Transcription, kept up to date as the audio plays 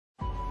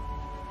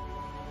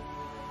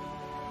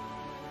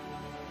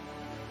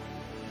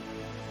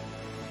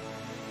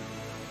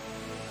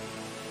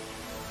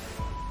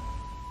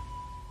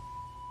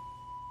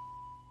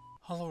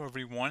Hello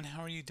everyone,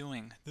 how are you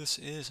doing? This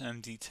is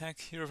MD Tech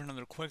here with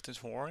another quick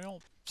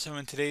tutorial. So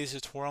in today's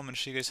tutorial, I'm going to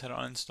show you guys how to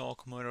uninstall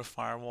Comodo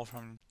Firewall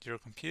from your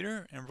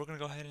computer, and we're going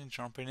to go ahead and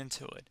jump right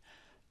into it.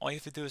 All you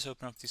have to do is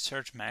open up the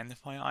search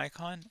magnify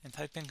icon and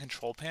type in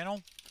control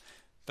panel.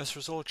 Best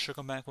result should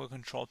come back with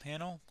control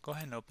panel. Go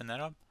ahead and open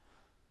that up.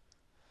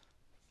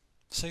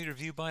 Set your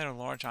view by to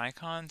large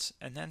icons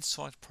and then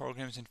select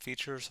programs and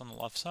features on the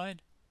left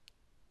side.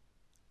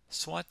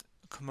 Select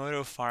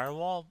Comodo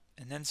Firewall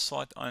and then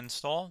select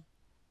uninstall.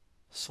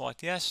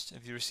 Select yes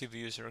if you receive a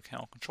user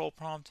account control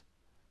prompt.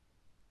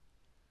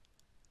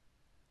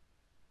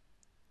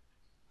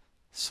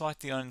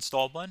 Select the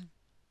uninstall button.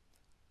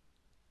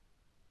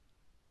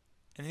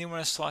 And then you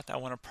want to select I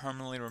want to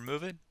permanently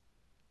remove it.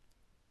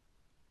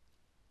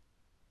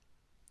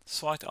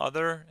 Select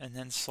other and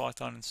then select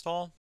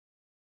uninstall.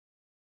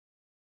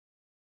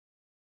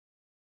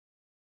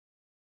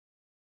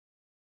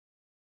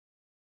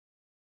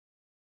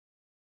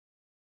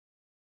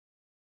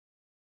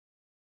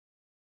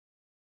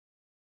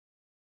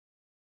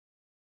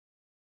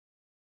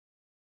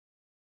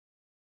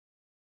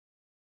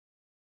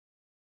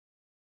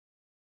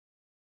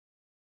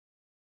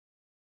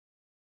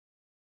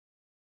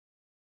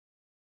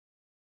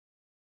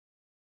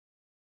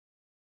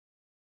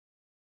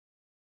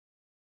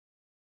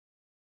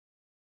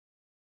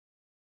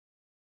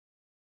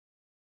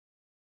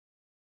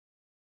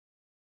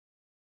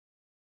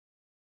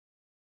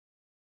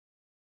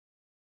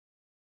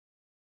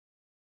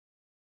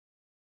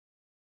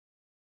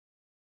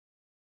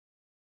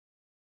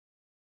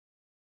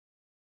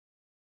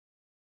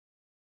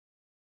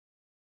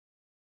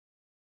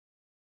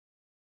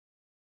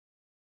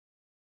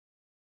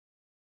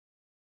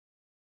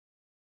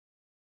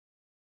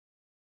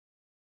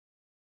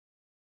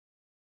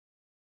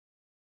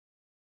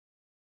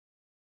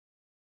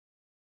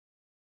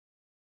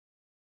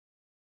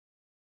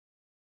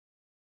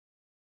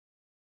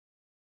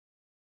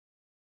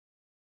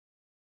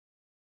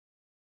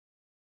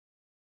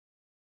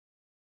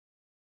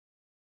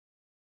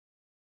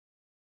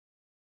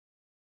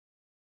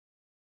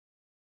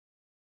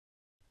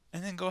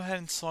 And then go ahead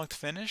and select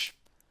finish.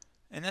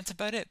 And that's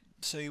about it.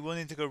 So you will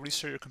need to go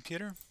restart your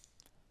computer.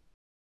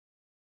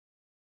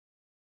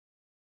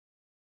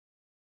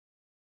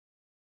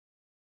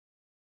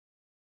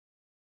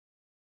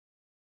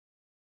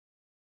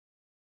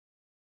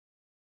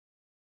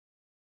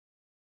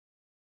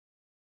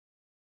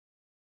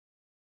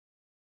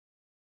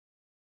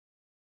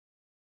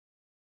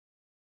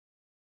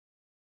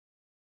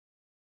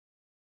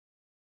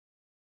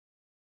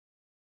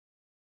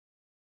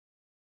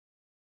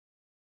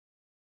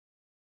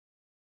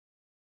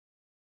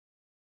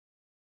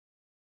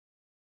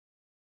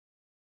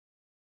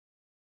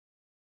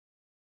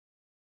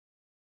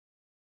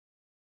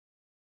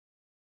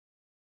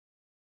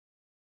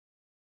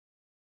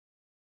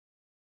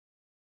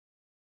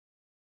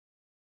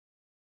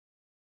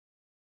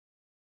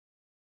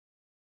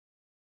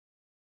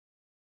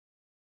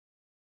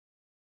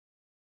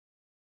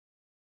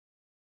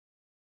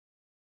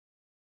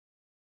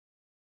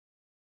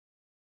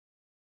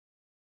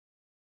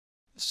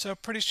 So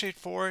pretty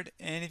straightforward,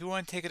 and if you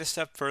want to take it a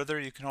step further,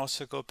 you can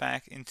also go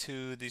back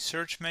into the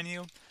search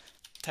menu,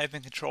 type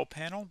in control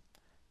panel,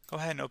 go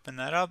ahead and open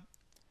that up,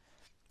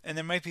 and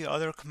there might be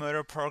other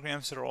Comodo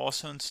programs that are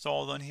also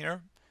installed on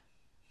here,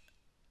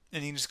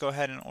 and you can just go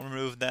ahead and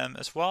remove them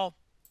as well.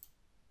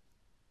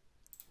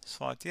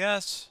 Select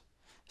yes.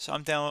 So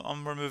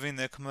I'm removing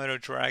the Comodo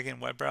Dragon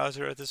web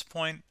browser at this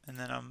point, and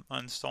then I'm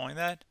uninstalling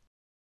that.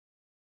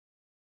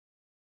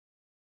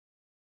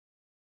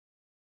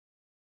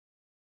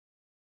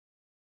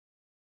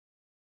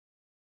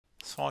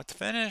 Select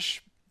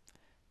finish,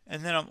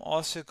 and then I'm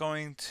also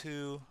going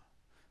to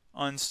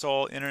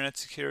uninstall Internet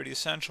Security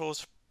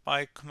Essentials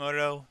by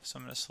Comodo. So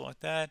I'm going to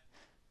select that.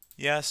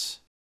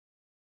 Yes.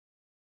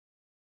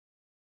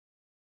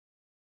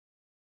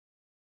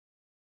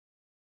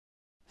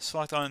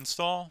 Select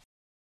uninstall.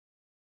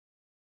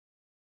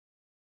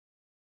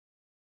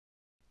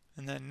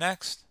 And then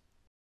next.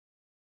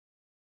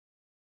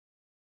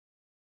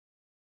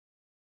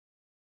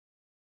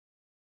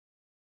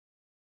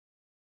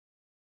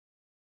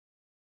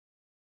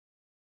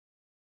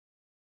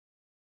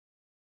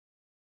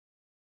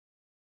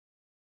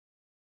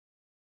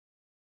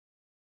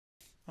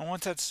 And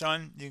once that's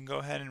done, you can go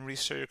ahead and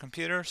restart your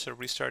computer. So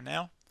restart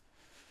now.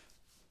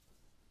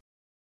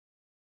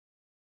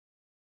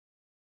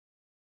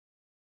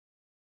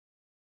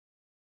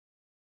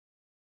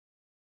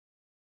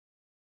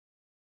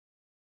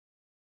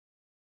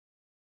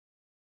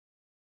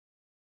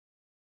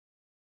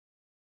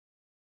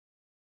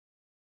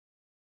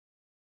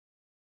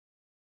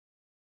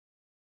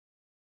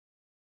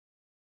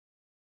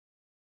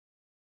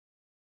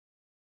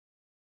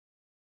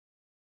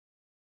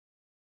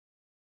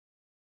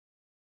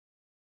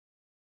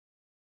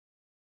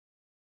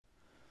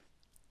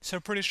 So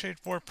pretty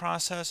straightforward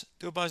process.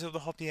 Do hope I was able to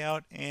help you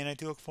out, and I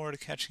do look forward to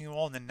catching you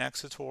all in the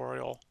next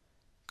tutorial.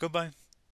 Goodbye.